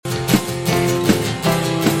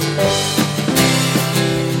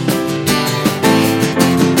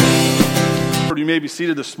may be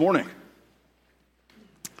seated this morning.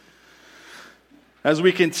 As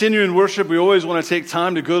we continue in worship, we always want to take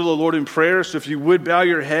time to go to the Lord in prayer. So if you would bow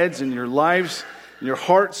your heads and your lives and your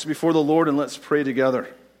hearts before the Lord, and let's pray together.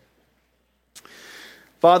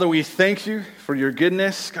 Father, we thank you for your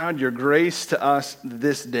goodness, God, your grace to us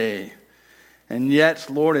this day. And yet,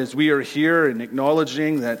 Lord, as we are here and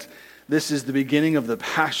acknowledging that this is the beginning of the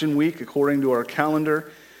Passion Week according to our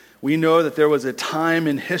calendar, we know that there was a time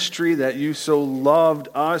in history that you so loved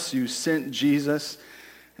us, you sent Jesus,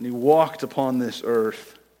 and he walked upon this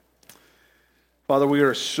earth. Father, we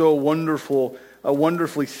are so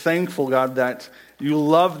wonderfully thankful, God, that you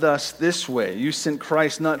loved us this way. You sent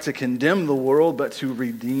Christ not to condemn the world, but to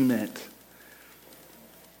redeem it.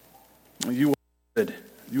 You are good.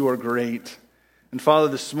 You are great. And Father,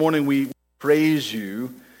 this morning we praise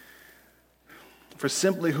you for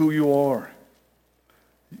simply who you are.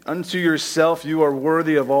 Unto yourself, you are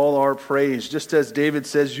worthy of all our praise. Just as David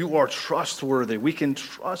says, you are trustworthy. We can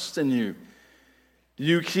trust in you.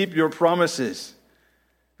 You keep your promises.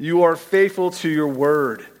 You are faithful to your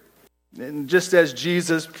word. And just as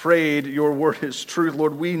Jesus prayed, your word is truth.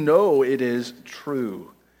 Lord, we know it is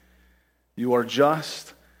true. You are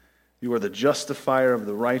just. You are the justifier of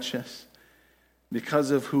the righteous.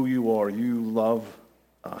 Because of who you are, you love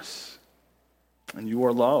us. And you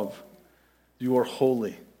are love. You are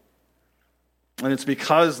holy. And it's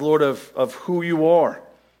because, Lord, of who you are,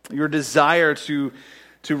 your desire to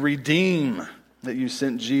redeem, that you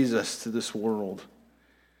sent Jesus to this world.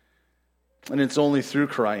 And it's only through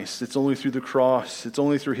Christ, it's only through the cross, it's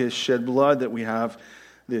only through his shed blood that we have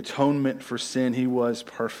the atonement for sin. He was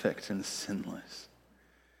perfect and sinless.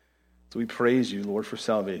 So we praise you, Lord, for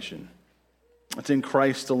salvation. It's in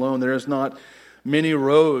Christ alone. There is not many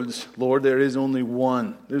roads, Lord. There is only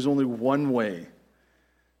one. There's only one way,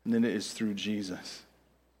 and then it is through Jesus.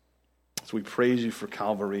 So we praise you for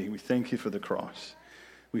Calvary. We thank you for the cross.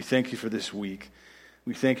 We thank you for this week.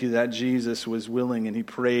 We thank you that Jesus was willing and he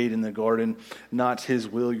prayed in the garden, not his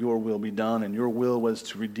will, your will be done. And your will was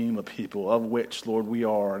to redeem a people, of which, Lord, we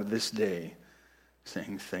are this day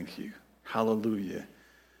saying thank you. Hallelujah.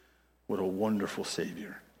 What a wonderful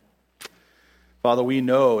Savior. Father, we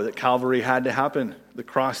know that Calvary had to happen. The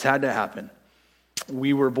cross had to happen.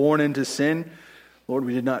 We were born into sin. Lord,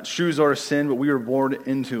 we did not choose our sin, but we were born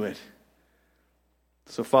into it.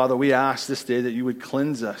 So, Father, we ask this day that you would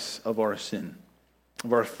cleanse us of our sin,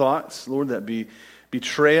 of our thoughts, Lord, that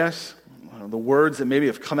betray us, the words that maybe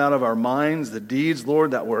have come out of our minds, the deeds,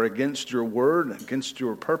 Lord, that were against your word, against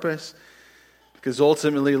your purpose. Because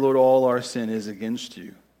ultimately, Lord, all our sin is against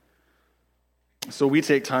you. So we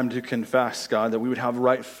take time to confess, God, that we would have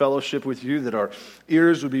right fellowship with you, that our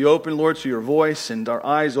ears would be open, Lord, to your voice, and our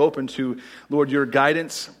eyes open to, Lord, your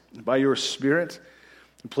guidance by your Spirit.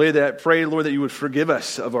 Pray, Lord, that you would forgive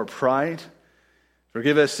us of our pride.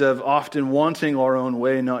 Forgive us of often wanting our own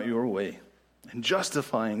way, not your way, and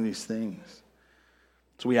justifying these things.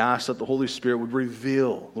 So we ask that the Holy Spirit would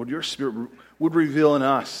reveal, Lord, your Spirit would reveal in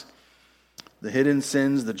us the hidden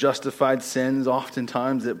sins, the justified sins,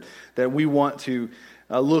 oftentimes that we want to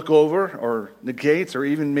look over or negate, or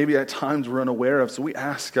even maybe at times we're unaware of. So we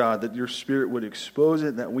ask, God, that your Spirit would expose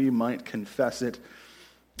it, that we might confess it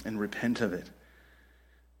and repent of it.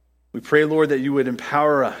 We pray, Lord, that you would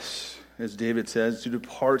empower us, as David says, to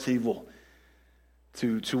depart evil,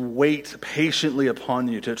 to wait patiently upon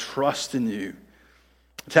you, to trust in you,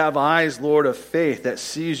 to have eyes, Lord, of faith that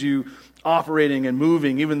sees you operating and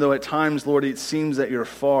moving, even though at times, Lord, it seems that you're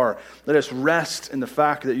far. Let us rest in the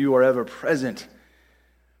fact that you are ever present.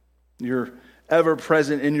 You're ever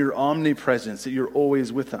present in your omnipresence, that you're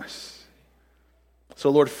always with us.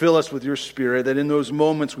 So, Lord, fill us with your Spirit, that in those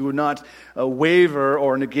moments we would not waver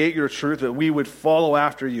or negate your truth, but we would follow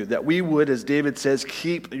after you, that we would, as David says,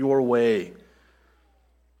 keep your way.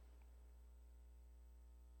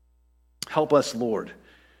 Help us, Lord,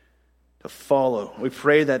 to follow. We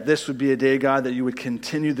pray that this would be a day, God, that you would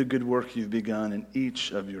continue the good work you've begun in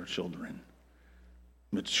each of your children.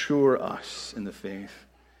 Mature us in the faith.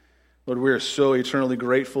 Lord, we are so eternally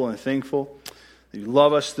grateful and thankful that you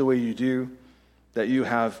love us the way you do, that you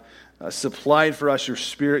have supplied for us your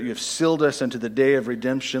Spirit. You have sealed us unto the day of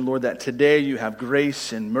redemption, Lord, that today you have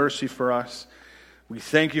grace and mercy for us. We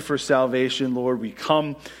thank you for salvation, Lord. We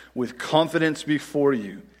come with confidence before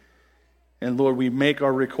you. And Lord, we make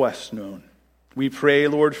our requests known. We pray,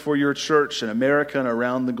 Lord, for your church in America and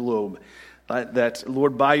around the globe. That,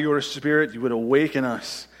 Lord, by your Spirit, you would awaken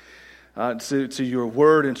us to your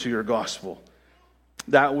word and to your gospel.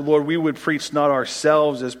 That, Lord, we would preach not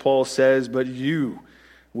ourselves, as Paul says, but you.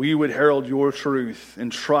 We would herald your truth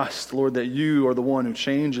and trust, Lord, that you are the one who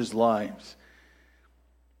changes lives.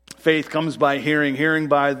 Faith comes by hearing, hearing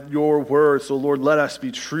by your word. So, Lord, let us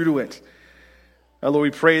be true to it. Lord,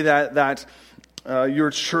 we pray that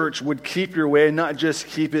your church would keep your way, not just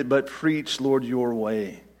keep it, but preach, Lord, your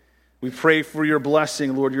way. We pray for your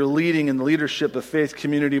blessing, Lord, your leading in the leadership of Faith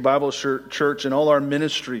Community Bible Church and all our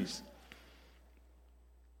ministries.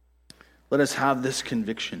 Let us have this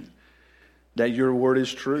conviction that your word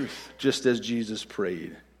is truth, just as Jesus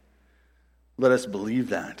prayed. Let us believe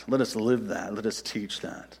that. Let us live that. Let us teach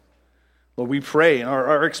that. Lord, we pray, and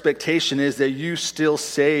our expectation is that you still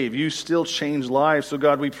save, you still change lives. So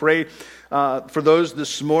God, we pray for those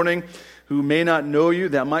this morning who may not know you,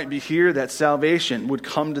 that might be here, that salvation would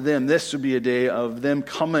come to them. This would be a day of them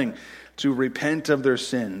coming to repent of their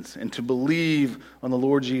sins and to believe on the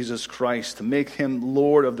Lord Jesus Christ, to make him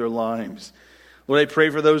Lord of their lives. Lord, I pray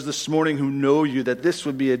for those this morning who know you, that this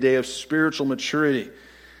would be a day of spiritual maturity,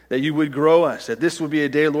 that you would grow us, that this would be a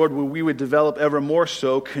day, Lord, where we would develop ever more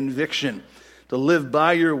so conviction to live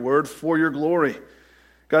by your word for your glory.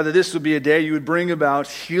 God, that this would be a day you would bring about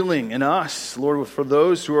healing in us, Lord, for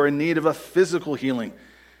those who are in need of a physical healing.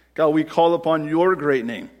 God, we call upon your great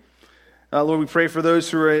name. Lord, we pray for those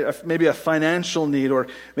who are maybe a financial need, or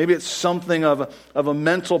maybe it's something of a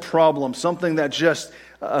mental problem, something that just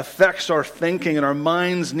affects our thinking and our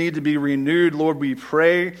minds need to be renewed. Lord, we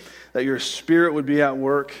pray that your Spirit would be at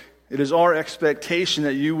work. It is our expectation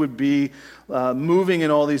that you would be moving in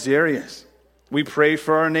all these areas. We pray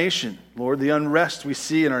for our nation, Lord, the unrest we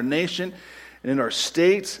see in our nation and in our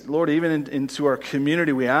state. Lord, even into our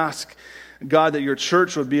community, we ask, God, that your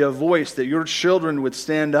church would be a voice, that your children would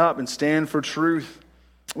stand up and stand for truth.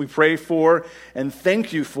 We pray for and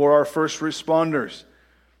thank you for our first responders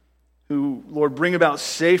who, Lord, bring about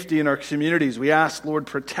safety in our communities. We ask, Lord,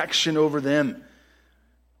 protection over them.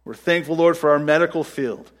 We're thankful, Lord, for our medical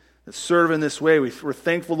field that serve in this way. We're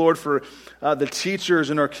thankful, Lord, for the teachers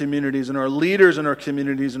in our communities and our leaders in our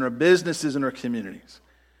communities and our businesses in our communities.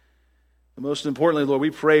 But most importantly, Lord, we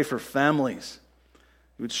pray for families.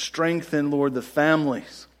 You would strengthen, Lord, the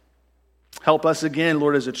families. Help us again,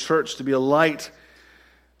 Lord, as a church to be a light.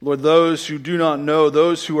 Lord, those who do not know,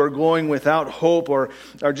 those who are going without hope or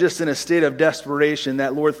are just in a state of desperation,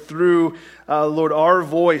 that, Lord, through, Lord, our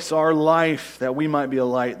voice, our life, that we might be a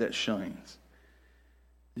light that shines.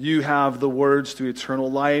 You have the words to eternal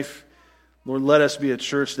life. Lord, let us be a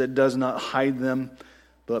church that does not hide them,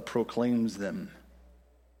 but proclaims them.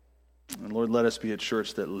 And Lord, let us be a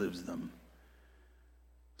church that lives them.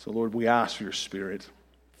 So, Lord, we ask for your Spirit.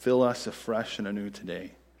 Fill us afresh and anew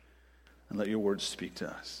today. And let your words speak to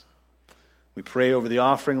us. We pray over the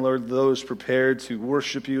offering, Lord, those prepared to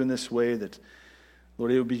worship you in this way, that,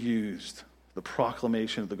 Lord, it would be used, the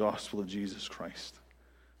proclamation of the gospel of Jesus Christ.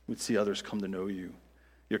 We'd see others come to know you,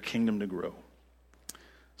 your kingdom to grow.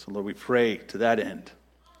 So, Lord, we pray to that end,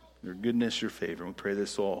 your goodness, your favor. And we pray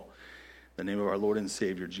this all in the name of our Lord and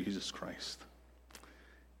Savior, Jesus Christ.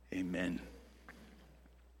 Amen.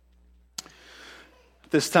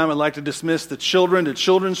 This time I'd like to dismiss the children to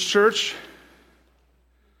Children's Church.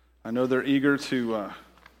 I know they're eager to,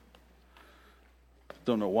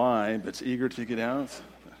 don't know why, but eager to get out.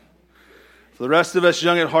 For the rest of us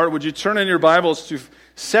young at heart, would you turn in your Bibles to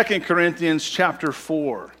 2 Corinthians chapter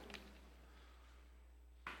 4.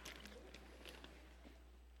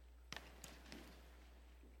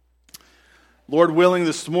 Lord willing,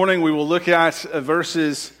 this morning we will look at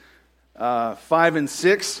verses 5 and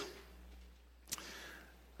 6.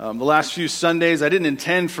 The last few Sundays, I didn't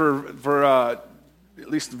intend for at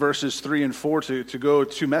least verses 3 and 4 to go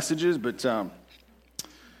two messages, but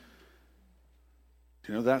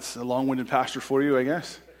that's a long-winded pastor for you, I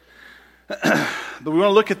guess. But we want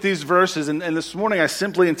to look at these verses, and this morning I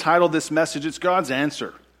simply entitled this message, It's God's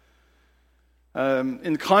Answer.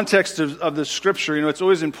 In context of the Scripture, it's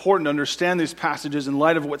always important to understand these passages in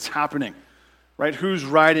light of what's happening. Right? Who's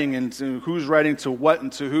writing and who's writing to what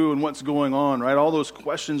and to who and what's going on, right? All those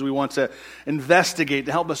questions we want to investigate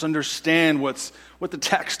to help us understand what the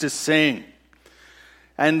text is saying.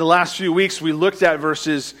 And the last few weeks we looked at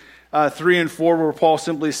verses 3 and 4 where Paul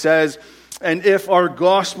simply says, and if our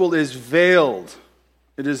gospel is veiled,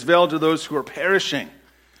 it is veiled to those who are perishing.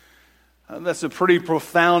 That's a pretty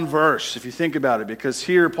profound verse if you think about it, because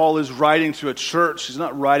here Paul is writing to a church. He's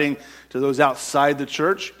not writing to those outside the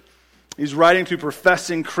church. He's writing to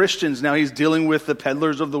professing Christians. Now he's dealing with the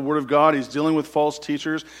peddlers of the Word of God. He's dealing with false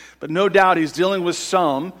teachers. But no doubt he's dealing with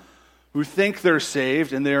some who think they're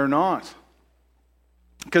saved and they are not.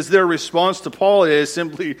 Because their response to Paul is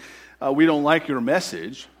simply, we don't like your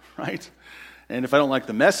message, right? And if I don't like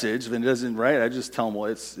the message, then it doesn't, right? I just tell them,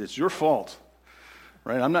 well, it's your fault,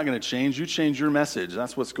 right? I'm not going to change. You change your message.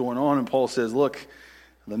 That's what's going on. And Paul says, look,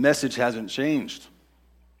 The message hasn't changed.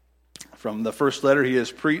 From the first letter, he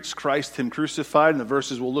has preached Christ, him crucified. In the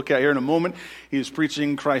verses we'll look at here in a moment, he is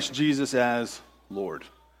preaching Christ Jesus as Lord.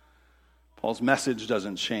 Paul's message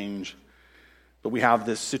doesn't change, but we have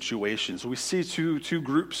this situation. So we see two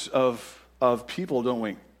groups of people, don't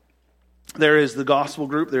we? There is the gospel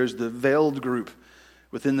group, there's the veiled group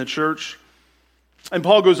within the church. And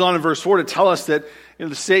Paul goes on in verse 4 to tell us that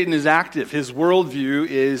Satan is active. His worldview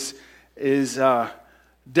is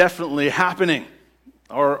definitely happening.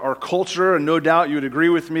 Our culture, and no doubt you would agree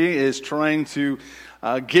with me, is trying to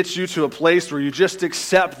get you to a place where you just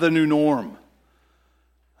accept the new norm.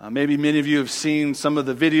 Maybe many of you have seen some of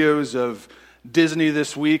the videos of Disney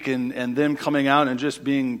this week and them coming out and just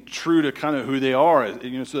being true to kind of who they are.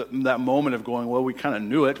 So that moment of going, well, we kind of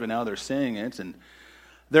knew it, but now they're saying it. And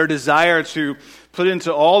their desire to put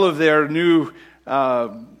into all of their new,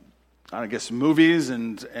 movies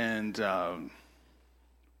and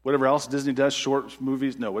whatever else Disney does, short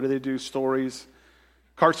movies. No, what do they do? Stories,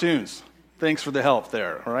 cartoons. Thanks for the help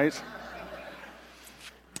there, all right?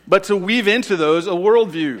 But to weave into those a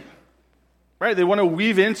worldview, right? They want to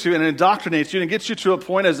weave into and indoctrinate you and get you to a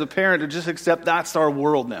point as a parent to just accept that's our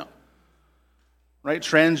world now, right?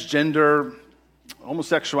 Transgender,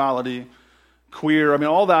 homosexuality, queer,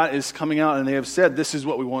 all that is coming out, and they have said this is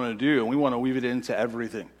what we want to do, and we want to weave it into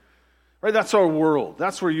everything. Right? That's our world.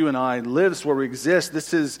 That's where you and I live. That's where we exist.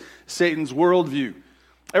 This is Satan's worldview.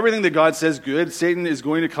 Everything that God says good, Satan is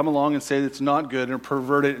going to come along and say it's not good and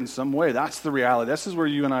pervert it in some way. That's the reality. This is where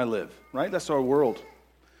you and I live. Right? That's our world.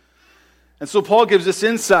 And so Paul gives us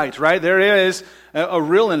insight. Right? There is a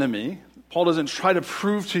real enemy. Paul doesn't try to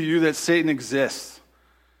prove to you that Satan exists.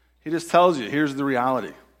 He just tells you, here's the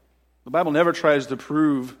reality. The Bible never tries to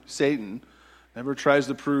prove Satan, never tries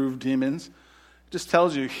to prove demons. Just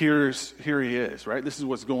tells you, here he is, right? This is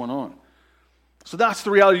what's going on. So that's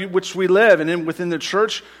the reality which we live. And then within the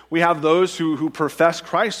church, we have those who profess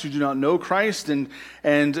Christ, who do not know Christ.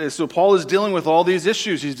 And so Paul is dealing with all these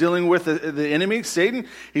issues. He's dealing with the enemy, Satan.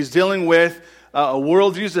 He's dealing with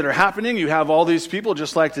worldviews that are happening. You have all these people,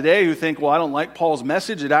 just like today, who think, well, I don't like Paul's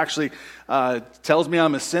message. It actually tells me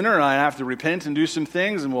I'm a sinner and I have to repent and do some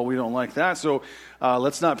things. And, well, we don't like that. So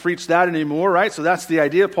let's not preach that anymore, right? So that's the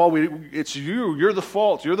idea, Paul. It's you. You're the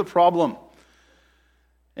fault. You're the problem.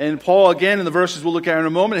 And Paul, again, in the verses we'll look at in a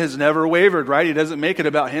moment, has never wavered, right? He doesn't make it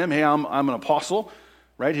about him. Hey, I'm an apostle,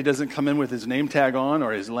 right? He doesn't come in with his name tag on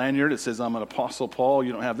or his lanyard. It says, I'm an apostle Paul.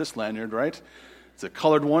 You don't have this lanyard, right? It's a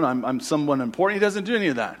colored one. I'm someone important. He doesn't do any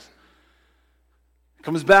of that. It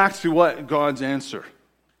comes back to what? God's answer.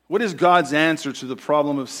 What is God's answer to the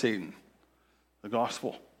problem of Satan? The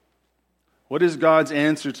gospel. What is God's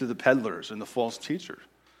answer to the peddlers and the false teachers?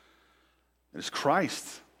 It is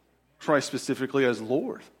Christ. Christ specifically as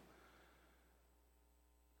Lord.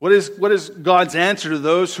 What is God's answer to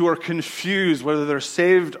those who are confused, whether they're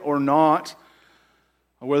saved or not,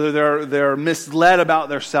 or whether they're misled about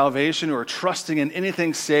their salvation or trusting in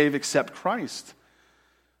anything save except Christ?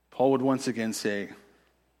 Paul would once again say,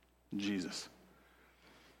 Jesus.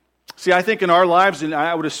 See, I think in our lives, and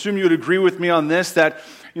I would assume you would agree with me on this, that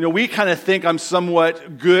we kind of think I'm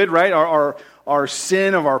somewhat good, right? Our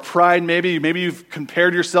sin of our pride, maybe you've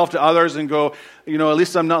compared yourself to others and go, at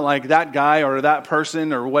least I'm not like that guy or that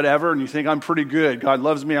person or whatever, and you think I'm pretty good. God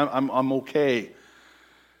loves me. I'm okay.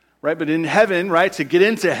 Right? But in heaven, right, to get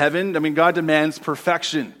into heaven, God demands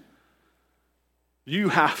perfection. You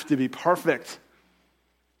have to be perfect.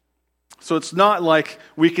 So it's not like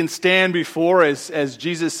we can stand before, as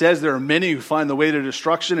Jesus says, there are many who find the way to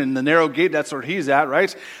destruction, and the narrow gate, that's where he's at,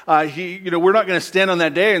 right? We're not going to stand on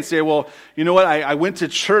that day and say, well, you know what, I went to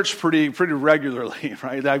church pretty regularly,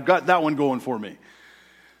 right? I've got that one going for me.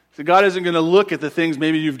 So God isn't going to look at the things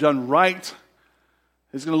maybe you've done right.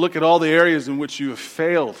 He's going to look at all the areas in which you have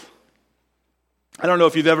failed. I don't know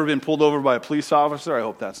if you've ever been pulled over by a police officer. I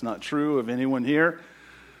hope that's not true of anyone here.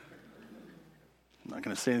 I'm not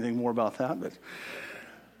going to say anything more about that, but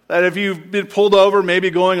that if you've been pulled over,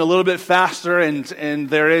 maybe going a little bit faster, and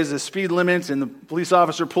there is a speed limit, and the police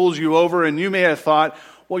officer pulls you over, and you may have thought,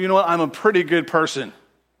 well, you know what, I'm a pretty good person.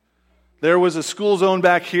 There was a school zone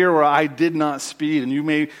back here where I did not speed, and you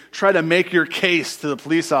may try to make your case to the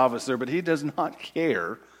police officer, but he does not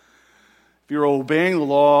care. If you're obeying the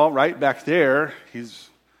law right back there, he's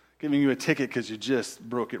giving you a ticket because you just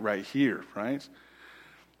broke it right here, right?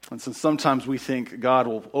 And so sometimes we think God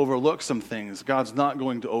will overlook some things. God's not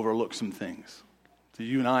going to overlook some things. So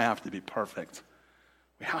you and I have to be perfect.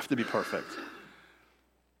 We have to be perfect.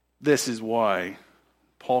 This is why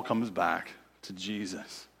Paul comes back to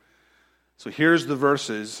Jesus. So here's the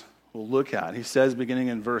verses we'll look at. He says, beginning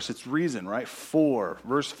in it's reason, right? 4,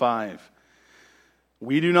 verse 5.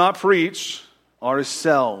 We do not preach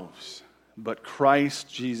ourselves, but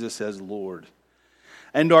Christ Jesus as Lord,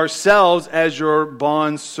 and ourselves as your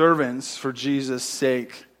bondservants for Jesus'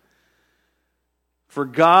 sake. For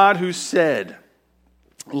God who said,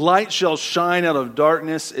 light shall shine out of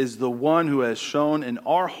darkness, is the one who has shone in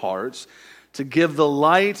our hearts to give the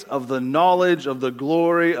light of the knowledge of the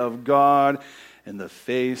glory of God in the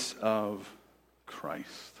face of Christ.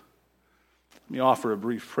 Let me offer a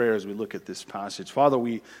brief prayer as we look at this passage. Father,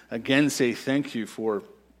 we again say thank you for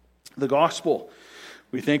the gospel.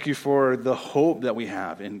 We thank you for the hope that we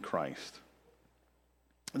have in Christ,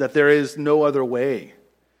 that there is no other way.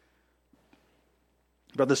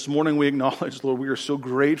 But this morning we acknowledge, Lord, we are so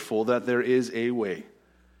grateful that there is a way,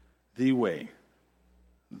 the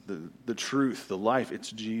truth, the life.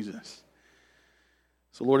 It's Jesus.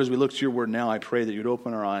 So, Lord, as we look to your word now, I pray that you'd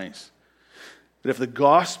open our eyes. That if the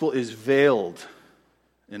gospel is veiled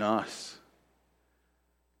in us,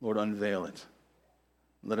 Lord, unveil it.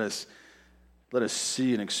 Let us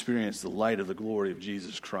see and experience the light of the glory of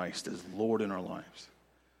Jesus Christ as Lord in our lives.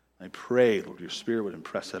 I pray, Lord, your Spirit would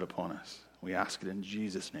impress that upon us. We ask it in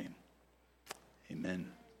Jesus' name.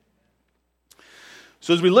 Amen.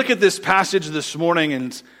 So as we look at this passage this morning,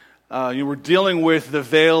 and we're dealing with the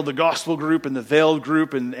veiled, the gospel group and the veiled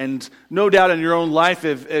group, and no doubt in your own life,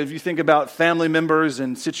 if you think about family members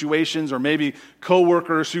and situations, or maybe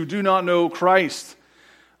co-workers who do not know Christ,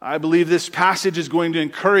 I believe this passage is going to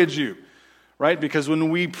encourage you, right? Because when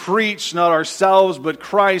we preach not ourselves but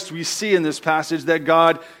Christ, we see in this passage that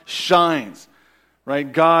God shines. Right?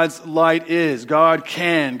 God's light is. God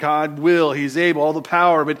can. God will. He's able. All the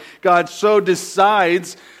power. But God so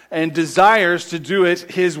decides and desires to do it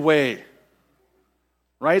His way.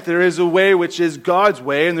 Right? There is a way which is God's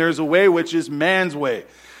way, and there is a way which is man's way.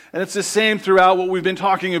 And it's the same throughout what we've been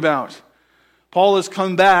talking about. Paul has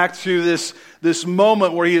come back to this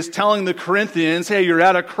moment where he is telling the Corinthians, hey, you're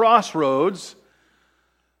at a crossroads.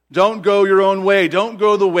 Don't go your own way. Don't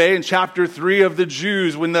go the way in chapter 3 of the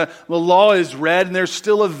Jews when the law is read and there's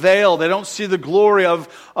still a veil. They don't see the glory of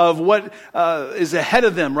what is ahead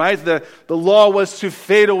of them, right? The law was to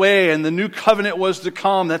fade away and the new covenant was to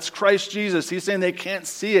come. That's Christ Jesus. He's saying they can't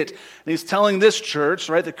see it. And he's telling this church,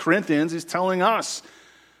 right, the Corinthians, he's telling us,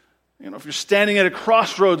 if you're standing at a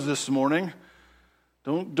crossroads this morning,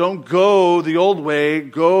 don't go the old way.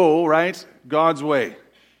 Go, right, God's way.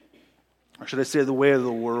 Or should I say the way of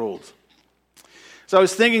the world? So I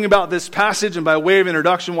was thinking about this passage, and by way of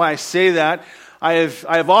introduction, why I say that, I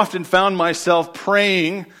have often found myself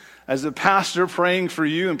praying as a pastor, praying for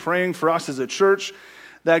you and praying for us as a church,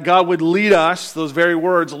 that God would lead us, those very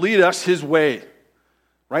words, lead us His way,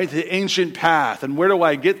 right? The ancient path. And where do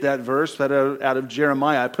I get that verse? Out of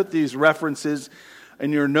Jeremiah. I put these references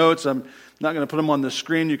in your notes. I'm not going to put them on the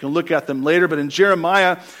screen. You can look at them later. But in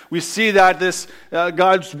Jeremiah, we see that this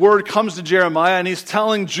God's word comes to Jeremiah, and he's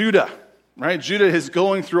telling Judah, right? Judah is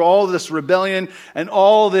going through all this rebellion and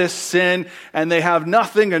all this sin, and they have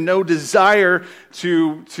nothing and no desire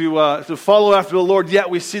to follow after the Lord. Yet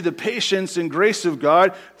we see the patience and grace of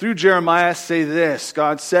God through Jeremiah say this.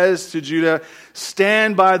 God says to Judah,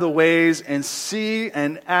 stand by the ways and see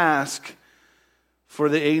and ask for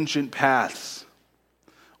the ancient paths,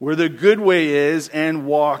 where the good way is, and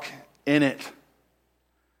walk in it.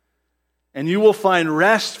 And you will find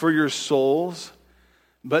rest for your souls.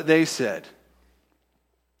 But they said,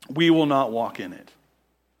 we will not walk in it.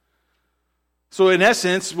 So in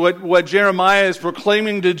essence, what Jeremiah is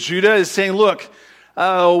proclaiming to Judah is saying, look,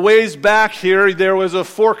 a ways back here, there was a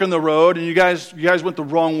fork in the road, and you guys went the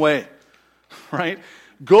wrong way. Right?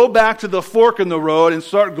 Go back to the fork in the road and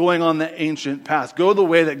start going on the ancient path. Go the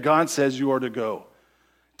way that God says you are to go.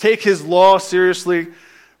 Take His law seriously,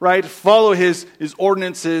 right? Follow His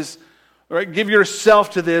ordinances, right? Give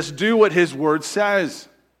yourself to this. Do what His word says.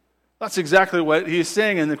 That's exactly what He's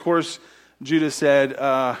saying. And of course, Judah said,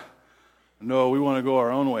 no, we want to go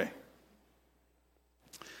our own way.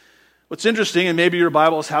 What's interesting, and maybe your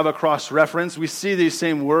Bibles have a cross-reference, we see these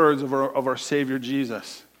same words of our Savior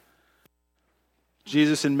Jesus.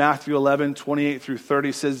 Jesus in Matthew 11, 28 through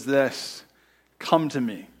 30 says this, come to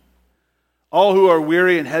me, all who are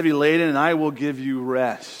weary and heavy laden, and I will give you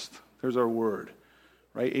rest. There's our word,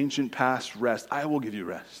 right? Ancient past rest. I will give you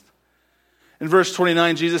rest. In verse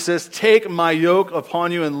 29, Jesus says, take my yoke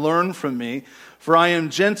upon you and learn from me, for I am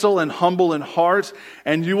gentle and humble in heart,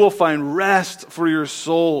 and you will find rest for your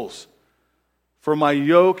souls. For my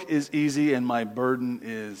yoke is easy and my burden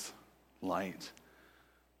is light.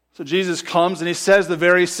 So Jesus comes and he says the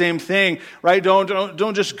very same thing, right?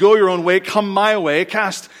 Don't just go your own way. Come my way.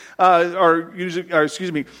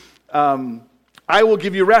 I will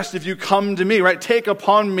give you rest if you come to me, right? Take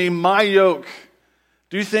upon me my yoke.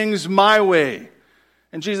 Do things my way.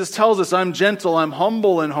 And Jesus tells us, I'm gentle, I'm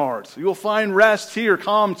humble in heart. You'll find rest here.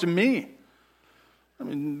 Come to me. I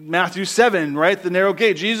mean, Matthew 7, right? The narrow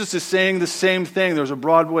gate. Jesus is saying the same thing. There's a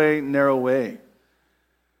broad way, narrow way.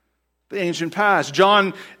 The ancient past.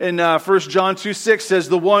 John in 1 John 2:6 says,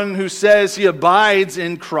 the one who says he abides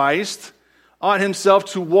in Christ ought himself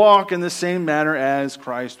to walk in the same manner as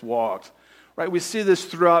Christ walked. Right? We see this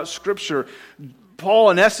throughout Scripture. Paul,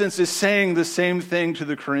 in essence, is saying the same thing to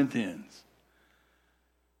the Corinthians.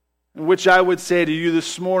 In which I would say to you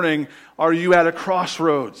this morning, are you at a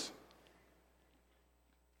crossroads?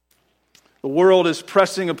 The world is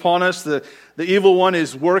pressing upon us. The evil one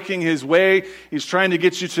is working his way. He's trying to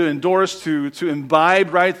get you to endorse, to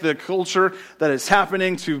imbibe, right, the culture that is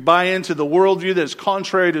happening, to buy into the worldview that is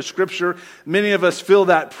contrary to Scripture. Many of us feel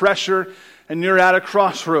that pressure, and you're at a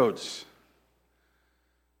crossroads.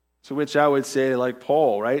 To which I would say, like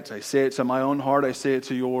Paul, right? I say it to my own heart, I say it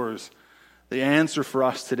to yours. The answer for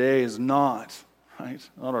us today is not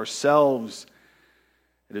ourselves.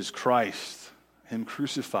 It is Christ. Him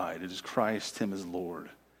crucified. It is Christ, Him as Lord.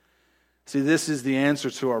 See, this is the answer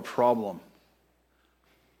to our problem.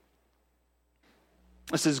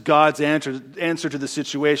 This is God's answer to the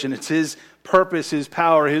situation. It's His purpose, His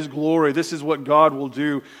power, His glory. This is what God will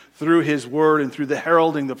do through His Word and through the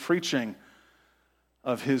heralding, the preaching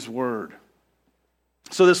of His Word.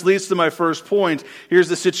 So this leads to my first point. Here's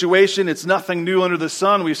the situation. It's nothing new under the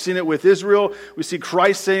sun. We've seen it with Israel. We see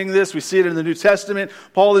Christ saying this. We see it in the New Testament.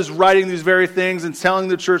 Paul is writing these very things and telling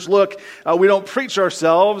the church, look, we don't preach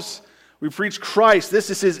ourselves. We preach Christ. This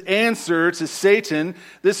is His answer to Satan.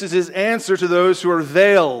 This is His answer to those who are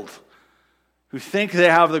veiled, who think they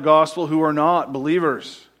have the gospel, who are not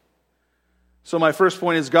believers. So my first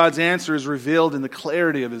point is God's answer is revealed in the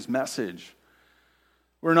clarity of His message.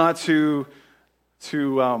 We're not to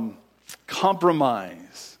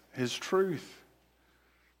compromise His truth.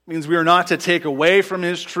 It means we are not to take away from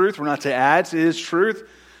His truth. We're not to add to His truth.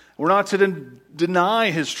 We're not to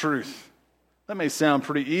deny His truth. That may sound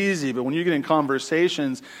pretty easy, but when you get in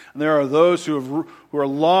conversations and there are those who are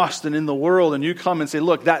lost and in the world, and you come and say,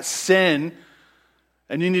 look, that's sin,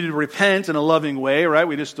 and you need to repent in a loving way, right?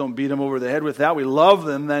 We just don't beat them over the head with that. We love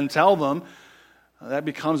them, then tell them. That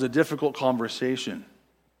becomes a difficult conversation.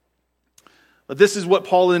 But this is what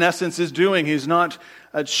Paul, in essence, is doing. He's not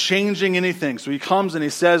changing anything. So he comes and he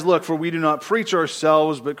says, look, for we do not preach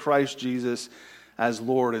ourselves, but Christ Jesus as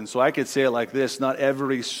Lord. And so I could say it like this, not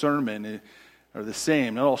every sermon are the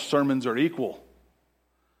same. Not all sermons are equal.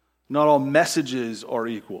 Not all messages are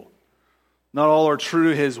equal. Not all are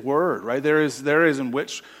true to His Word, right? There is in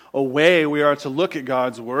which a way we are to look at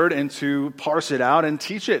God's Word and to parse it out and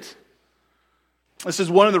teach it. This is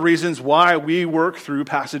one of the reasons why we work through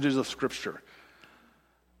passages of Scripture.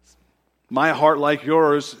 My heart, like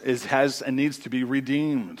yours, has and needs to be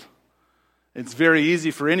redeemed. It's very easy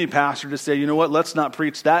for any pastor to say, you know what, let's not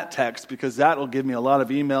preach that text because that will give me a lot of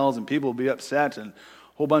emails and people will be upset and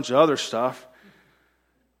a whole bunch of other stuff.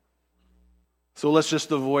 So let's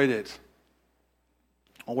just avoid it.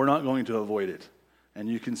 Well, we're not going to avoid it. And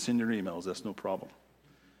you can send your emails, that's no problem.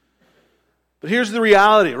 But here's the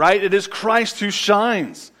reality, right? It is Christ who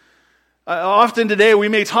shines. Often today we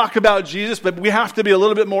may talk about Jesus, but we have to be a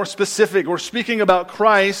little bit more specific. We're speaking about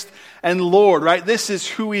Christ and Lord, right? This is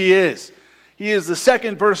who He is. He is the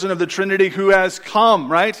second person of the Trinity who has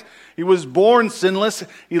come, right? He was born sinless.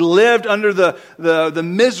 He lived under the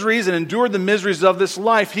miseries and endured the miseries of this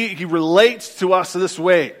life. He relates to us this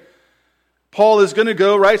way. Paul is going to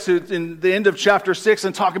go right to in the end of chapter 6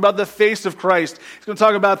 and talk about the face of Christ. He's going to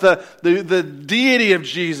talk about the deity of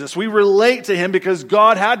Jesus. We relate to Him because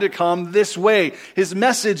God had to come this way. His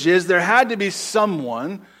message is there had to be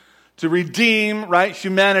someone to redeem, right,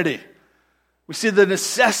 humanity. We see the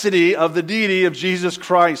necessity of the deity of Jesus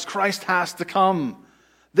Christ. Christ has to come.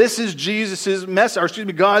 This is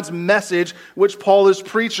God's message, which Paul is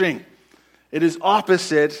preaching. It is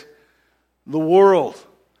opposite the world.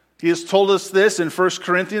 He has told us this in 1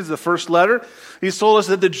 Corinthians, the first letter. He's told us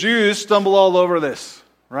that the Jews stumble all over this,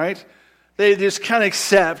 right? They just can't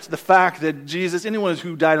accept the fact that Jesus, anyone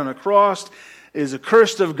who died on a cross, is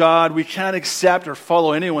accursed of God. We can't accept or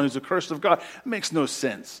follow anyone who's accursed of God. It makes no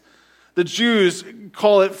sense. The Jews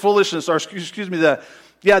call it foolishness, or the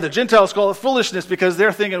Gentiles call it foolishness because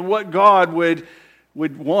they're thinking what God would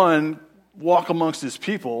walk amongst his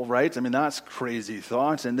people, right? I mean, that's crazy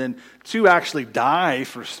thoughts. And then to actually die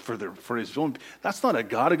for his own, that's not a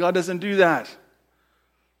God. A God doesn't do that.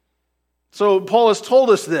 So Paul has told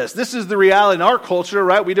us this. This is the reality in our culture,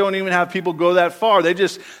 right? We don't even have people go that far. They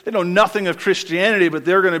know nothing of Christianity, but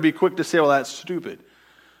they're going to be quick to say, well, that's stupid,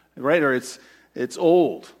 right? Or it's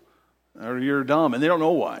old, or you're dumb, and they don't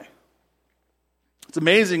know why. It's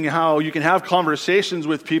amazing how you can have conversations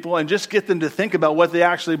with people and just get them to think about what they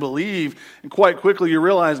actually believe, and quite quickly you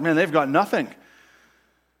realize, man, they've got nothing.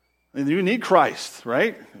 And you need Christ,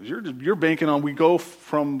 right? You're banking on we come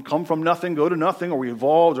from nothing, go to nothing, or we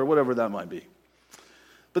evolved, or whatever that might be.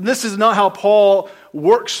 But this is not how Paul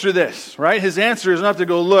works through this, right? His answer is not to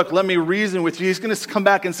go, look, let me reason with you. He's going to come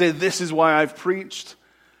back and say, this is why I've preached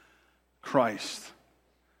Christ.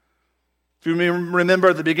 If you remember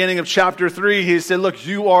at the beginning of chapter 3, he said, look,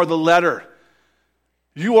 you are the letter.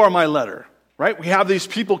 You are my letter. Right? We have these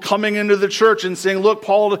people coming into the church and saying, look,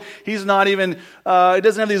 Paul, he's not even, he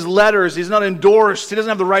doesn't have these letters. He's not endorsed. He doesn't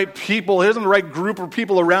have the right people. He doesn't have the right group of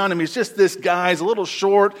people around him. He's just this guy. He's a little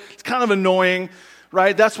short. It's kind of annoying,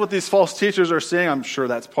 right? That's what these false teachers are saying. I'm sure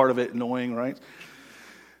that's part of it, annoying, right?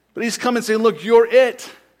 But he's coming and saying, look, you're it.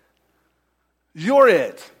 You're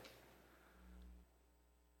it.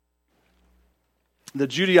 The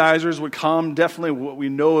Judaizers would come, definitely what we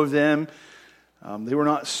know of them. They were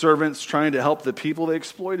not servants trying to help the people. They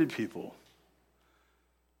exploited people.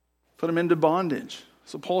 Put them into bondage.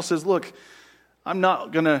 So Paul says, look, I'm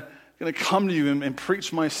not going to come to you and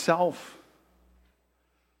preach myself.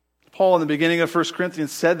 Paul in the beginning of 1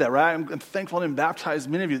 Corinthians said that, right? I'm thankful I didn't baptize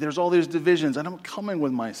many of you. There's all these divisions. I don't come in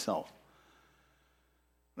with myself.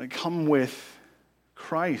 I come with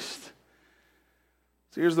Christ.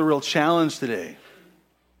 So here's the real challenge today,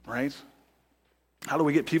 right? How do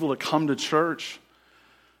we get people to come to church?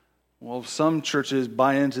 Well, some churches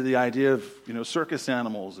buy into the idea of, circus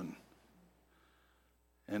animals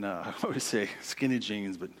and I always say skinny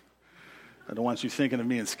jeans, but I don't want you thinking of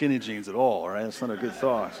me in skinny jeans at all right? That's not a good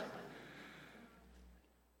thought.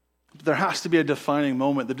 But there has to be a defining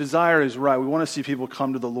moment. The desire is right. We want to see people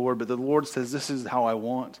come to the Lord, but the Lord says, this is how I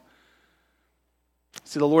want.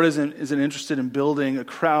 See, the Lord isn't interested in building a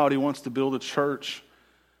crowd. He wants to build a church.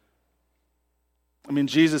 I mean,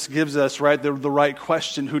 Jesus gives us, right, the right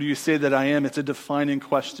question. Who do you say that I am? It's a defining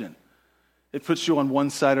question. It puts you on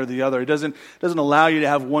one side or the other. It doesn't allow you to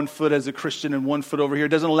have one foot as a Christian and one foot over here. It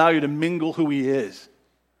doesn't allow you to mingle who he is.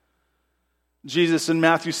 Jesus in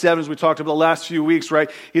Matthew 7, as we talked about the last few weeks,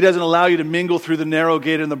 right, he doesn't allow you to mingle through the narrow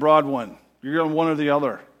gate and the broad one. You're on one or the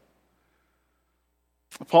other.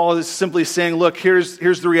 Paul is simply saying, look, here's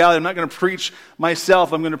the reality. I'm not going to preach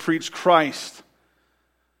myself. I'm going to preach Christ.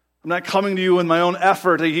 I'm not coming to you in my own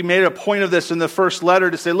effort. He made a point of this in the first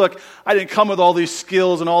letter to say, look, I didn't come with all these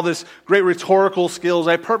skills and all this great rhetorical skills.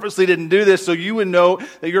 I purposely didn't do this so you would know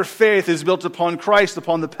that your faith is built upon Christ,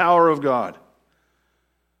 upon the power of God.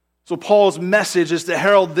 So Paul's message is to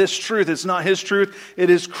herald this truth. It's not his truth,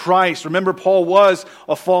 it is Christ. Remember, Paul was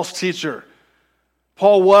a false teacher.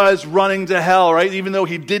 Paul was running to hell, right? Even though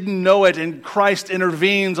he didn't know it, and Christ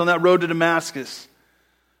intervenes on that road to Damascus.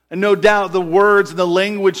 And no doubt the words and the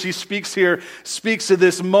language he speaks here speaks to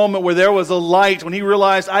this moment where there was a light, when he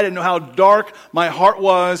realized I didn't know how dark my heart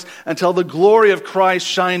was until the glory of Christ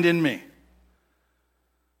shined in me.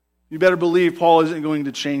 You better believe Paul isn't going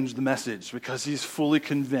to change the message, because he's fully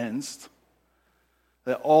convinced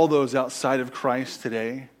that all those outside of Christ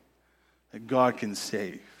today, that God can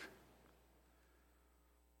save.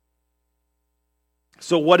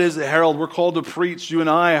 So what is the herald? We're called to preach. You and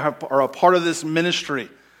I are a part of this ministry.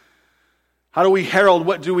 How do we herald?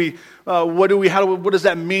 What does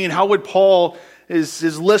that mean? How would Paul,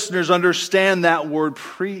 his listeners, understand that word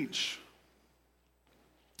preach?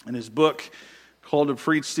 In his book called To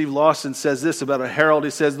Preach, Steve Lawson says this about a herald. He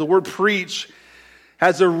says, the word preach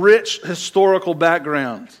has a rich historical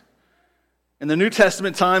background. In the New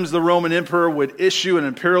Testament times, the Roman emperor would issue an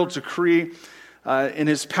imperial decree in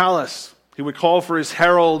his palace. He would call for his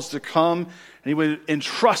heralds to come, and he would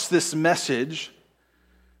entrust this message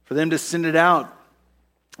for them to send it out.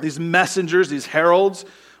 These messengers, these heralds,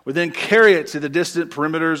 would then carry it to the distant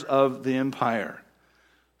perimeters of the empire.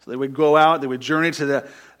 So they would go out, they would journey to the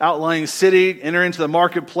outlying city, enter into the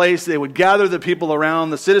marketplace, they would gather the people around,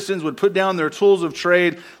 the citizens would put down their tools of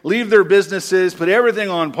trade, leave their businesses, put everything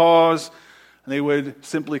on pause, and they would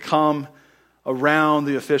simply come around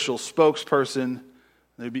the official spokesperson.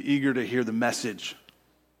 They'd be eager to hear the message.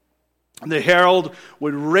 And the herald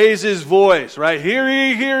would raise his voice, right? Hear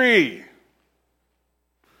ye, hear ye.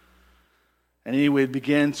 And he would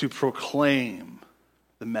begin to proclaim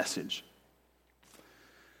the message.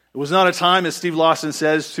 It was not a time, as Steve Lawson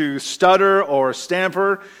says, to stutter or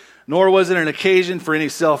stamper, nor was it an occasion for any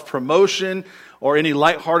self-promotion or any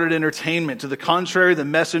lighthearted entertainment. To the contrary, the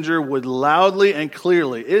messenger would loudly and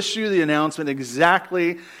clearly issue the announcement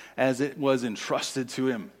exactly as it was entrusted to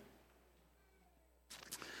him.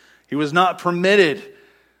 He was not permitted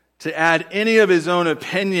to add any of his own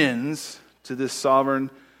opinions to this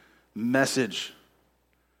sovereign message,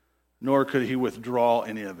 nor could he withdraw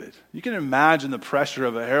any of it. You can imagine the pressure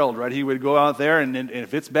of a herald, right? He would go out there, and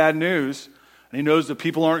if it's bad news, and he knows that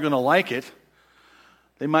people aren't going to like it,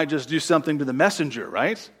 they might just do something to the messenger,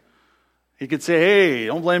 right? He could say, hey,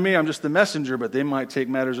 don't blame me, I'm just the messenger, but they might take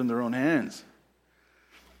matters in their own hands.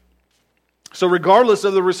 So regardless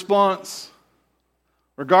of the response,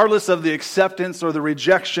 regardless of the acceptance or the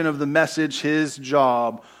rejection of the message, his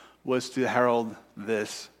job was to herald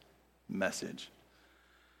this message.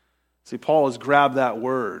 See, Paul has grabbed that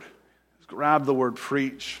word. He's grabbed the word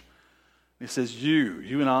preach. He says,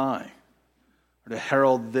 you and I are to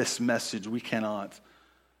herald this message. We cannot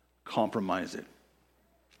compromise it.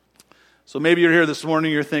 So maybe you're here this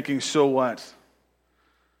morning, you're thinking, so what?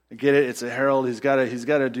 I get it, it's a herald, he's got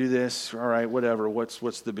to do this. All right, whatever,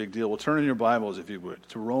 what's the big deal? Well, turn in your Bibles, if you would,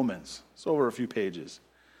 to Romans. It's over a few pages.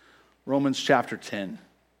 Romans chapter 10.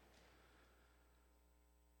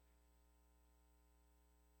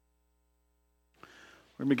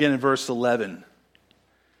 We're going to begin in verse 11.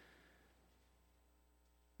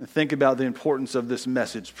 And think about the importance of this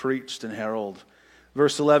message preached and heralded.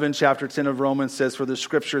 Verse 11, chapter 10 of Romans says, for the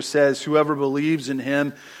scripture says, whoever believes in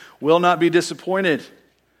him will not be disappointed.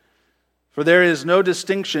 For there is no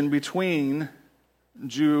distinction between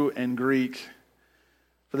Jew and Greek.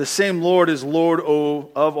 For the same Lord is Lord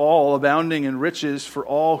of all, abounding in riches for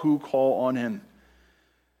all who call on him.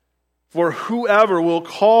 For whoever will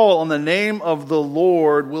call on the name of the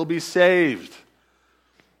Lord will be saved.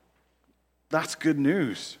 That's good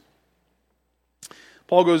news.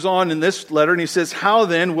 Paul goes on in this letter and he says, how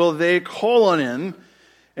then will they call on him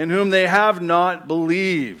in whom they have not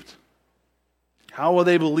believed? How will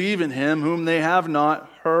they believe in him whom they have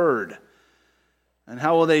not heard? And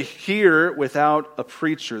how will they hear without a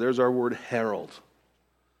preacher? There's our word herald.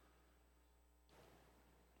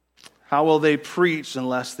 How will they preach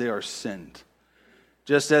unless they are sent?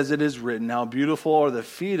 Just as it is written, how beautiful are the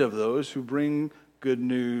feet of those who bring good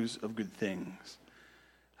news of good things.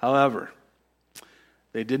 However,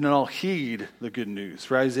 they did not all heed the good news.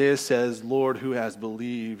 For Isaiah says, Lord, who has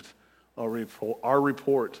believed our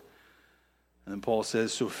report? And then Paul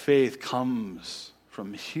says, so faith comes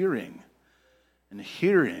from hearing, and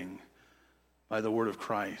hearing by the word of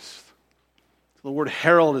Christ. The word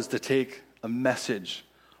herald is to take a message.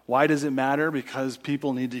 Why does it matter? Because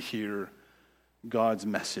people need to hear God's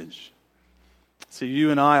message. See,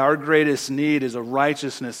 you and I, our greatest need is a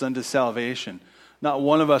righteousness unto salvation. Not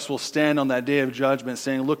one of us will stand on that day of judgment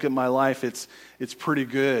saying, look at my life, it's pretty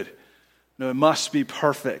good. No, it must be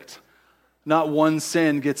perfect. Not one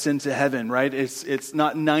sin gets into heaven, right? It's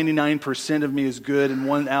not 99% of me is good and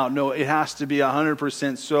one out. No, it has to be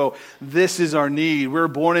 100% so. This is our need. We're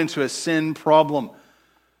born into a sin problem.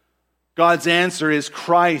 God's answer is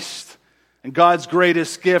Christ. And God's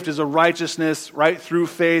greatest gift is a righteousness right through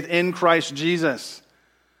faith in Christ Jesus.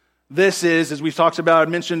 This is, as we talked about,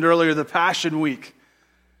 mentioned earlier, the Passion Week.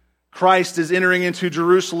 Christ is entering into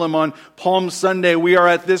Jerusalem on Palm Sunday. We are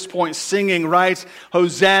at this point singing, right?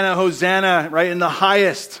 Hosanna, Hosanna, right? In the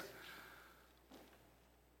highest.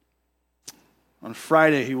 On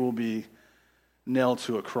Friday, he will be nailed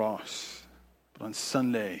to a cross. But on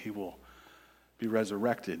Sunday, he will be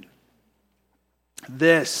resurrected.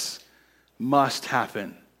 This must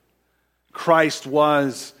happen. Christ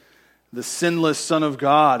was the sinless Son of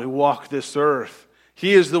God who walked this earth.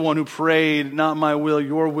 He is the one who prayed, not my will,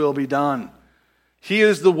 your will be done. He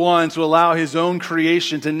is the one to allow his own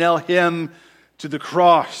creation to nail him to the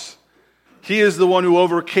cross. He is the one who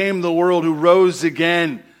overcame the world, who rose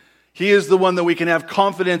again. He is the one that we can have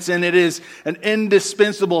confidence in. It is an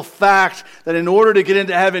indispensable fact that in order to get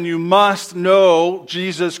into heaven, you must know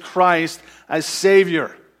Jesus Christ as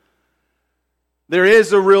Savior. There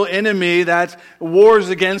is a real enemy that wars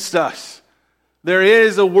against us. There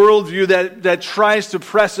is a worldview that tries to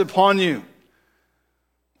press upon you.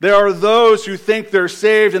 There are those who think they're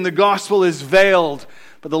saved and the gospel is veiled,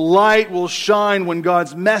 but the light will shine when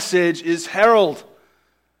God's message is heralded.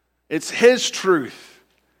 It's His truth.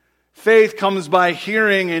 Faith comes by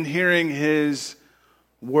hearing, and hearing His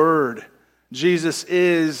word. Jesus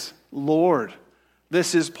is Lord.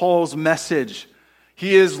 This is Paul's message.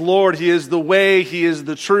 He is Lord. He is the way. He is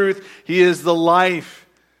the truth. He is the life.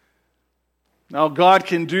 Now, God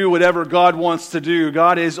can do whatever God wants to do.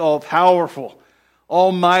 God is all-powerful,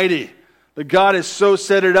 almighty. But God has so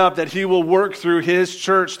set it up that He will work through His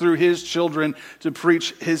church, through His children, to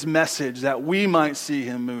preach His message, that we might see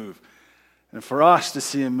Him move. And for us to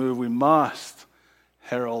see Him move, we must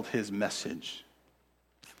herald His message.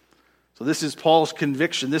 So this is Paul's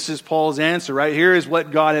conviction. This is Paul's answer, right? Here is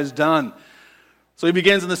what God has done. So he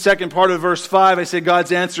begins in the second part of verse 5. I say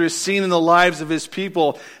God's answer is seen in the lives of His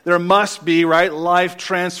people. There must be, right, life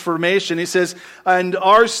transformation. He says, and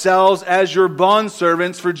ourselves as your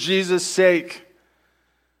bondservants for Jesus' sake.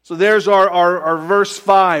 So there's our verse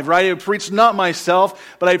 5, right? I preach not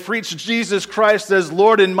myself, but I preach Jesus Christ as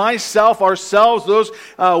Lord, and myself, ourselves, those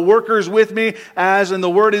workers with me, as, and the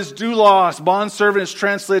word is doulos. Bondservant is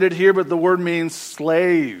translated here, but the word means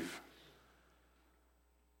slave.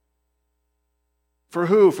 For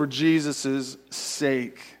who? For Jesus'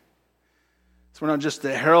 sake. So we're not just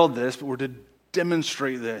to herald this, but we're to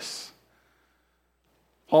demonstrate this.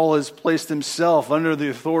 Paul has placed himself under the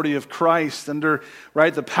authority of Christ, under,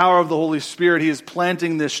 right, the power of the Holy Spirit. He is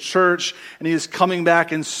planting this church, and he is coming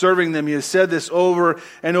back and serving them. He has said this over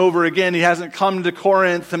and over again. He hasn't come to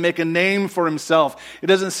Corinth to make a name for himself. He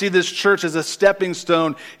doesn't see this church as a stepping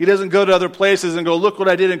stone. He doesn't go to other places and go, look what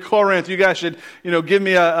I did in Corinth. You guys should, give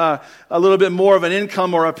me a little bit more of an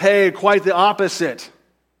income or a pay. Quite the opposite.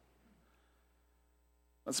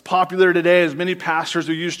 It's popular today as many pastors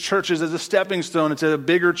who use churches as a stepping stone into a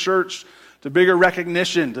bigger church, to bigger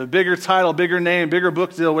recognition, to a bigger title, bigger name, bigger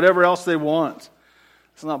book deal, whatever else they want.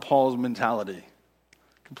 It's not Paul's mentality.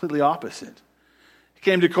 Completely opposite. He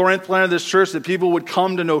came to Corinth, planted this church that people would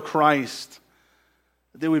come to know Christ,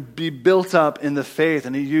 that they would be built up in the faith,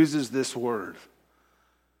 and he uses this word.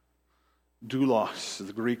 Doulos is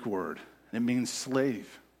the Greek word, and it means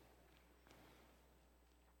slave.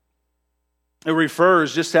 It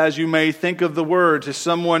refers, just as you may think of the word, to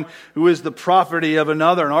someone who is the property of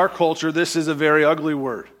another. In our culture, this is a very ugly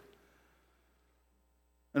word.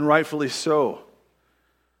 And rightfully so.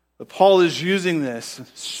 But Paul is using this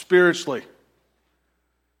spiritually.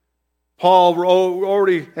 Paul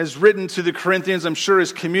already has written to the Corinthians, I'm sure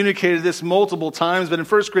has communicated this multiple times, but in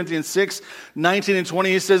 1 Corinthians 6, 19 and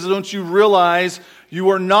 20, he says, don't you realize you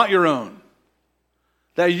are not your own?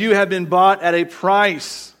 That you have been bought at a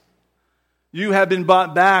price. You have been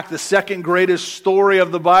bought back. The second greatest story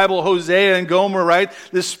of the Bible, Hosea and Gomer, right?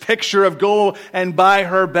 This picture of go and buy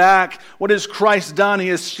her back. What has Christ done? He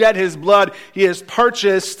has shed His blood. He has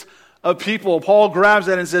purchased a people. Paul grabs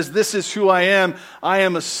that and says, this is who I am. I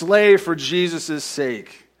am a slave for Jesus'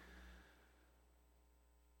 sake.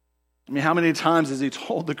 I mean, how many times has he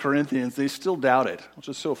told the Corinthians? They still doubt it, which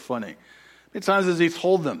is so funny. How many times has he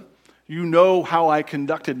told them, you know how I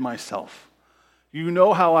conducted myself. You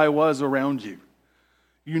know how I was around you.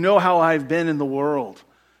 You know how I've been in the world.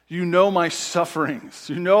 You know my sufferings.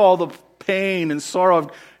 You know all the pain and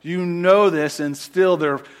sorrow. You know this, and still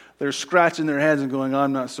they're scratching their heads and going,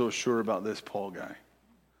 I'm not so sure about this Paul guy.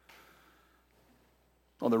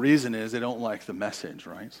 Well, the reason is they don't like the message,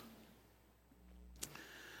 right?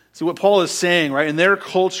 See, what Paul is saying, right, in their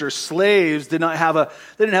culture, slaves didn't have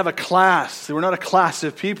a class. They were not a class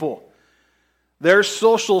of people. Their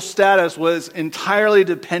social status was entirely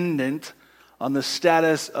dependent on the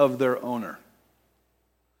status of their owner.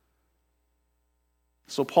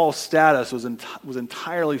 So Paul's status was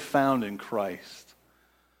entirely found in Christ.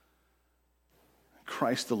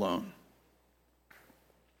 Christ alone.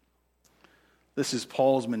 This is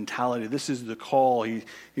Paul's mentality. This is the call he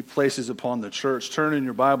places upon the church. Turn in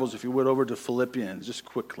your Bibles, if you would, over to Philippians, just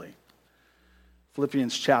quickly.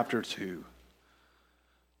 Philippians chapter 2.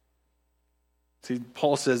 See,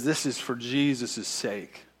 Paul says this is for Jesus'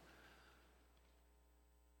 sake.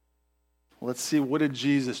 Well, let's see, what did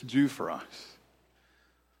Jesus do for us?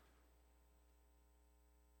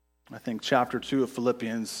 I think chapter 2 of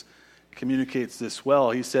Philippians communicates this well.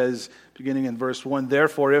 He says, beginning in verse 1,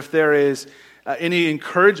 therefore, if there is any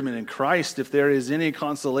encouragement in Christ, if there is any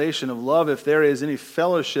consolation of love, if there is any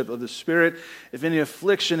fellowship of the Spirit, if any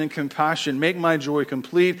affliction and compassion, make my joy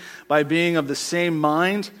complete by being of the same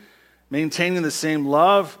mind, maintaining the same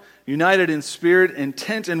love, united in spirit,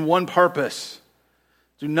 intent in one purpose.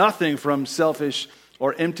 Do nothing from selfish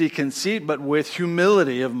or empty conceit, but with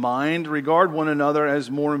humility of mind, regard one another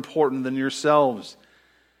as more important than yourselves.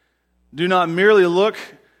 Do not merely look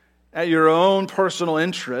at your own personal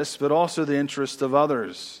interests, but also the interests of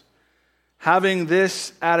others. Having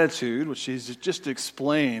this attitude, which he's just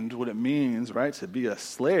explained what it means, right, to be a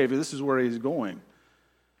slave, this is where he's going.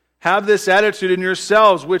 Have this attitude in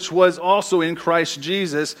yourselves, which was also in Christ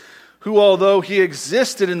Jesus, who, although he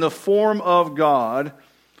existed in the form of God,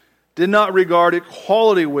 did not regard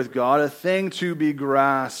equality with God a thing to be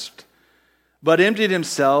grasped, but emptied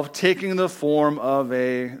himself, taking the form of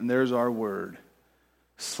and there's our word,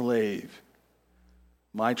 slave.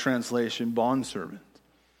 My translation, bondservant.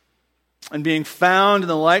 And being found in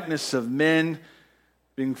the likeness of men,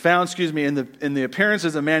 in the appearance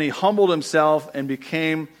as a man, he humbled himself and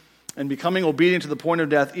becoming obedient to the point of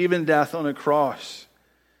death, even death on a cross.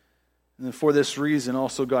 And for this reason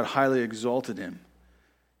also God highly exalted him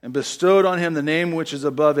and bestowed on him the name which is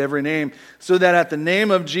above every name, so that at the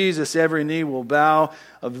name of Jesus every knee will bow,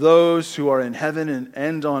 of those who are in heaven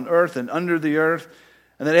and on earth and under the earth,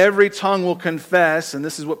 and that every tongue will confess, and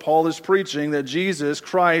this is what Paul is preaching, that Jesus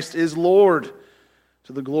Christ is Lord,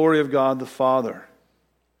 to the glory of God the Father.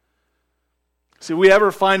 See, we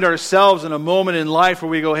ever find ourselves in a moment in life where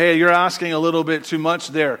we go, hey, you're asking a little bit too much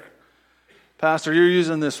there. Pastor, you're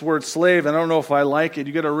using this word slave, and I don't know if I like it.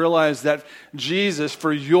 You got to realize that Jesus,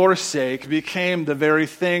 for your sake, became the very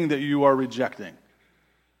thing that you are rejecting.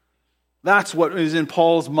 That's what is in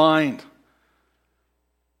Paul's mind.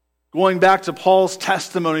 Going back to Paul's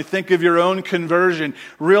testimony, think of your own conversion.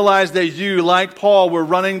 Realize that you, like Paul, were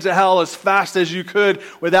running to hell as fast as you could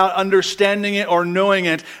without understanding it or knowing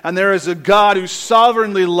it. And there is a God who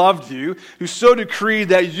sovereignly loved you, who so decreed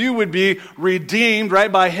that you would be redeemed, right,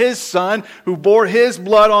 by his Son, who bore his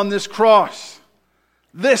blood on this cross.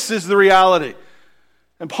 This is the reality.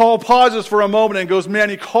 And Paul pauses for a moment and goes, man,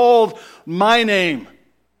 he called my name.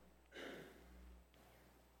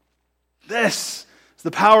 This the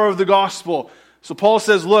power of the gospel. So Paul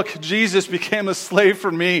says, look, Jesus became a slave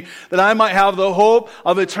for me, that I might have the hope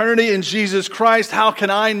of eternity in Jesus Christ. How can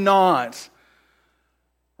I not,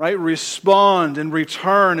 right, respond and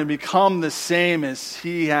return and become the same as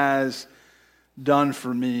he has done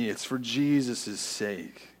for me? It's for Jesus'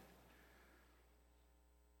 sake.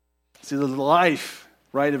 See, the life,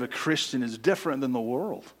 right, of a Christian is different than the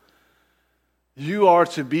world. You are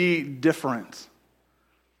to be different.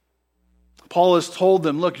 Paul has told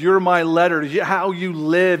them, look, you're my letter. How you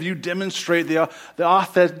live, you demonstrate the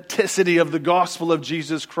authenticity of the gospel of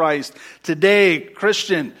Jesus Christ. Today,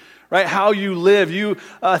 Christian, right, how you live, you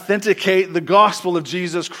authenticate the gospel of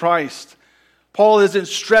Jesus Christ. Paul isn't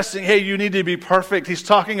stressing, hey, you need to be perfect. He's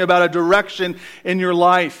talking about a direction in your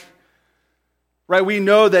life. Right, we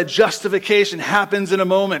know that justification happens in a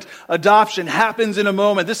moment. Adoption happens in a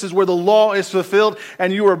moment. This is where the law is fulfilled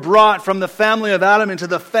and you are brought from the family of Adam into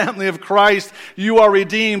the family of Christ. You are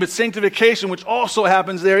redeemed. But sanctification, which also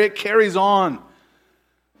happens there, it carries on.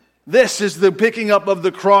 This is the picking up of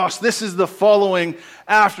the cross. This is the following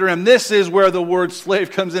after him. This is where the word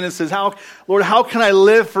slave comes in and says, Lord, how can I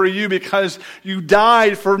live for you because you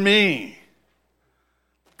died for me?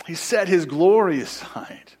 He set his glory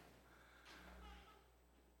aside.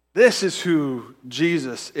 This is who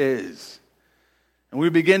Jesus is. And we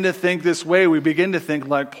begin to think this way. We begin to think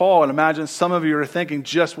like Paul. And imagine some of you are thinking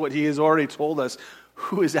just what he has already told us.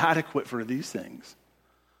 Who is adequate for these things?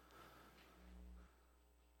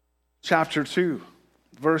 Chapter 2,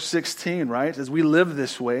 verse 16, right? As we live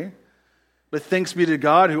this way. But thanks be to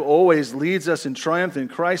God who always leads us in triumph in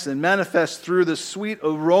Christ and manifests through the sweet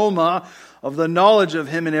aroma of the knowledge of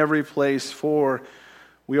him in every place, for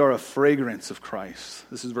we are a fragrance of Christ.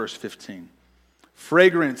 This is verse 15.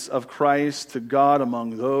 Fragrance of Christ to God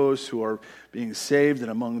among those who are being saved and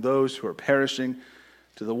among those who are perishing.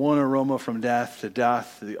 To the one aroma from death to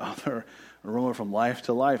death, to the other aroma from life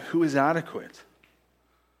to life. Who is adequate?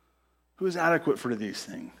 Who is adequate for these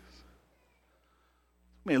things?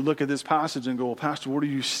 You may look at this passage and go, well, Pastor, what are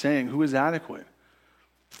you saying? Who is adequate?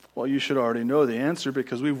 Well, you should already know the answer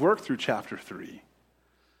because we've worked through chapter 3.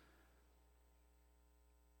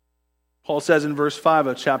 Paul says in verse 5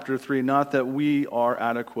 of chapter 3, not that we are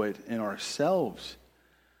adequate in ourselves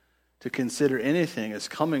to consider anything as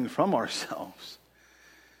coming from ourselves,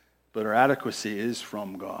 but our adequacy is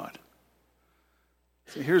from God.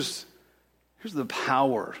 See, here's the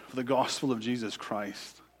power of the gospel of Jesus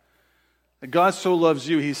Christ. That God so loves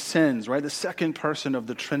you, he sends, right? The second person of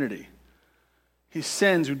the Trinity. He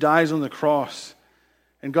sends, who dies on the cross.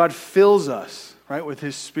 And God fills us, right, with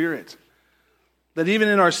his Spirit. That even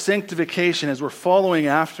in our sanctification, as we're following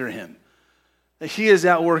after him, that he is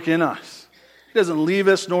at work in us. He doesn't leave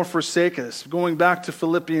us nor forsake us. Going back to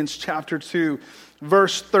Philippians chapter 2,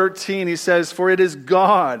 verse 13, he says, for it is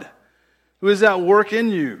God who is at work in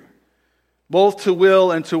you, both to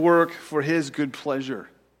will and to work for his good pleasure.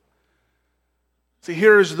 See,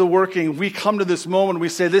 here's the working. We come to this moment, we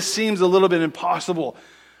say, this seems a little bit impossible.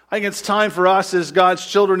 I think it's time for us as God's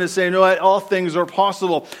children to say, no, all things are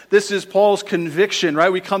possible. This is Paul's conviction,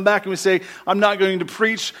 right? We come back and we say, I'm not going to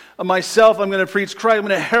preach myself. I'm going to preach Christ. I'm going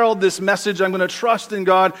to herald this message. I'm going to trust in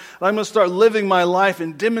God. And I'm going to start living my life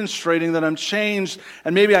and demonstrating that I'm changed.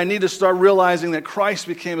 And maybe I need to start realizing that Christ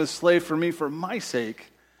became a slave for me for my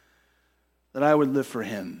sake, that I would live for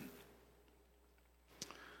him.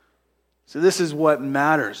 So this is what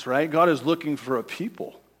matters, right? God is looking for a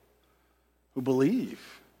people who believe.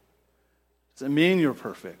 Does it mean you're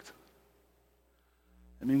perfect?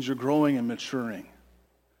 It means you're growing and maturing.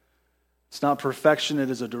 It's not perfection,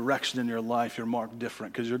 it is a direction in your life. You're marked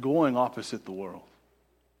different because you're going opposite the world.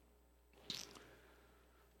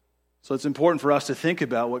 So it's important for us to think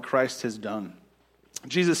about what Christ has done.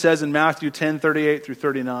 Jesus says in Matthew 10:38 through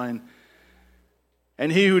 39,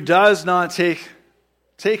 and he who does not take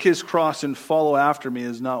his cross and follow after me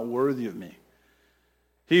is not worthy of me.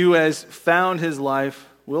 He who has found his life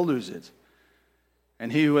will lose it.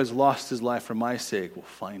 And he who has lost his life for my sake will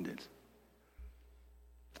find it.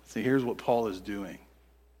 See, here's what Paul is doing.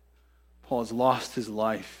 Paul has lost his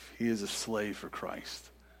life. He is a slave for Christ.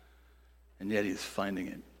 And yet he is finding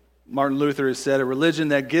it. Martin Luther has said, a religion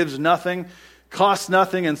that gives nothing, costs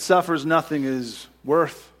nothing, and suffers nothing is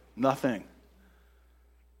worth nothing.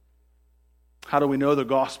 How do we know the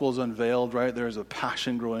gospel is unveiled, right? There's a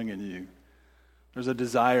passion growing in you. There's a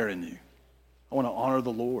desire in you. I want to honor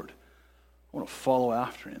the Lord. I want to follow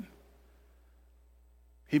after him.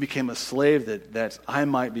 He became a slave that I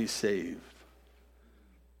might be saved.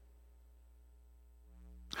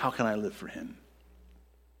 How can I live for him?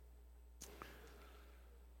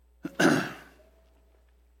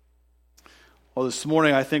 Well, this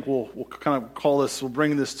morning I think we'll kind of we'll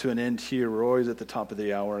bring this to an end here. We're always at the top of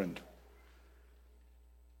the hour.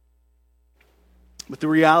 But the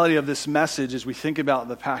reality of this message as we think about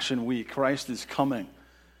the Passion Week, Christ is coming.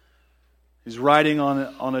 He's riding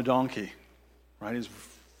on a donkey, right? He's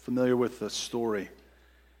familiar with the story.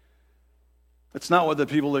 It's not what the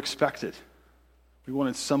people expected. We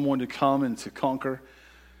wanted someone to come and to conquer,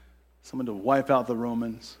 someone to wipe out the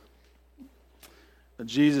Romans. But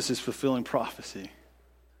Jesus is fulfilling prophecy.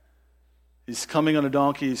 He's coming on a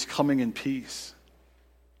donkey. He's coming in peace.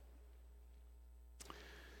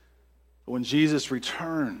 But when Jesus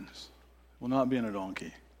returns, it will not be on a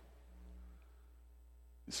donkey.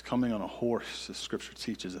 He's coming on a horse, as Scripture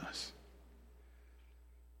teaches us.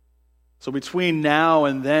 So between now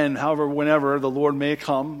and then, whenever the Lord may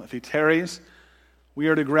come, if he tarries, we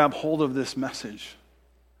are to grab hold of this message.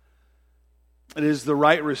 It is the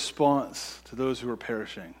right response to those who are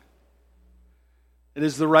perishing. It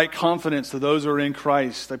is the right confidence to those who are in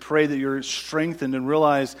Christ. I pray that you're strengthened and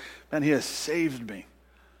realize, man, he has saved me.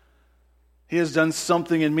 He has done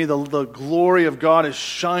something in me. The glory of God has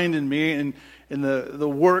shined in me in the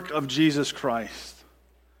work of Jesus Christ.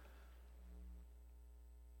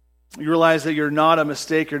 You realize that you're not a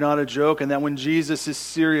mistake, you're not a joke, and that when Jesus is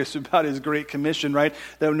serious about his great commission, right,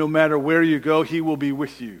 that no matter where you go, he will be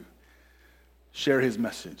with you. Share his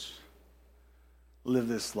message. Live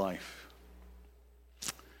this life.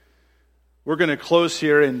 We're going to close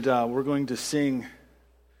here, and we're going to sing.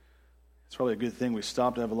 It's probably a good thing we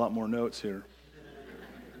stopped. I have a lot more notes here.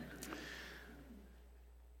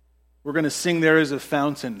 We're going to sing There Is a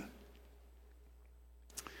Fountain.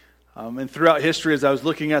 And throughout history, as I was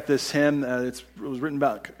looking at this hymn, it was written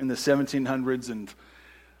back in the 1700s, and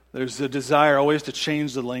there's a desire always to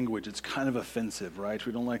change the language. It's kind of offensive, right?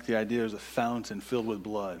 We don't like the idea there's a fountain filled with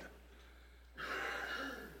blood.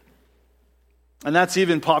 And that's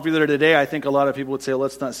even popular today. I think a lot of people would say,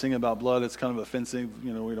 let's not sing about blood. It's kind of offensive.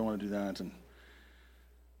 We don't want to do that. And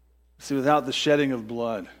see, without the shedding of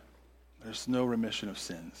blood, there's no remission of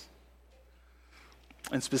sins.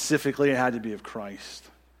 And specifically, it had to be of Christ.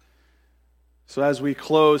 So as we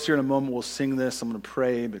close here in a moment, we'll sing this. I'm going to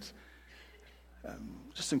pray, but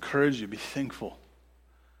just encourage you, be thankful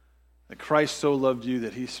that Christ so loved you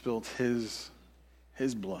that he spilled his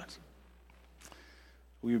blood.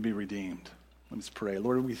 We would be redeemed. Let's pray.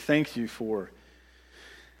 Lord, we thank you for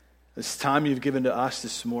this time you've given to us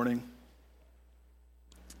this morning.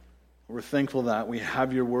 We're thankful that we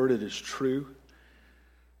have your word. It is true,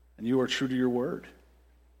 and you are true to your word.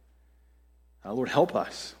 Lord, help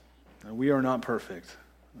us. We are not perfect.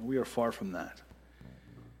 We are far from that.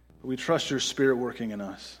 But we trust your Spirit working in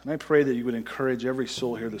us. And I pray that you would encourage every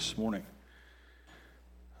soul here this morning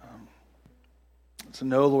to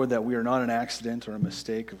know, Lord, that we are not an accident or a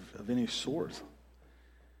mistake of any sort.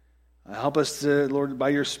 Help us, to, Lord, by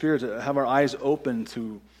your Spirit, to have our eyes open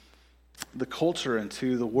to the culture and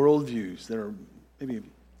to the worldviews that are maybe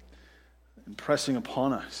impressing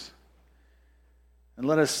upon us. And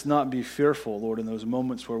let us not be fearful, Lord, in those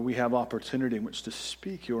moments where we have opportunity in which to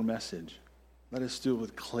speak your message. Let us do it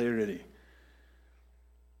with clarity,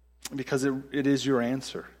 because it is your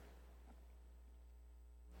answer.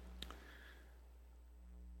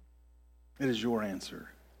 It is your answer.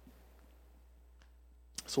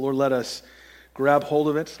 So, Lord, let us grab hold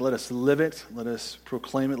of it. Let us live it. Let us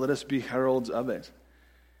proclaim it. Let us be heralds of it.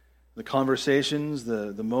 The conversations,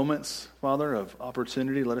 the moments, Father, of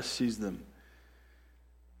opportunity, let us seize them.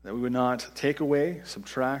 That we would not take away,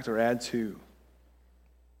 subtract, or add to,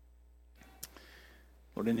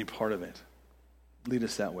 Lord, any part of it. Lead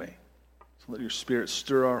us that way. So let your Spirit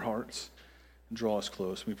stir our hearts and draw us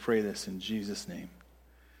close. We pray this in Jesus' name.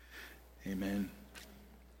 Amen.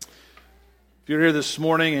 If you're here this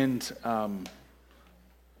morning and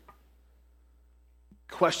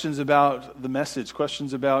questions about the message,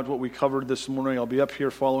 questions about what we covered this morning, I'll be up here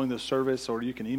following the service, or you can email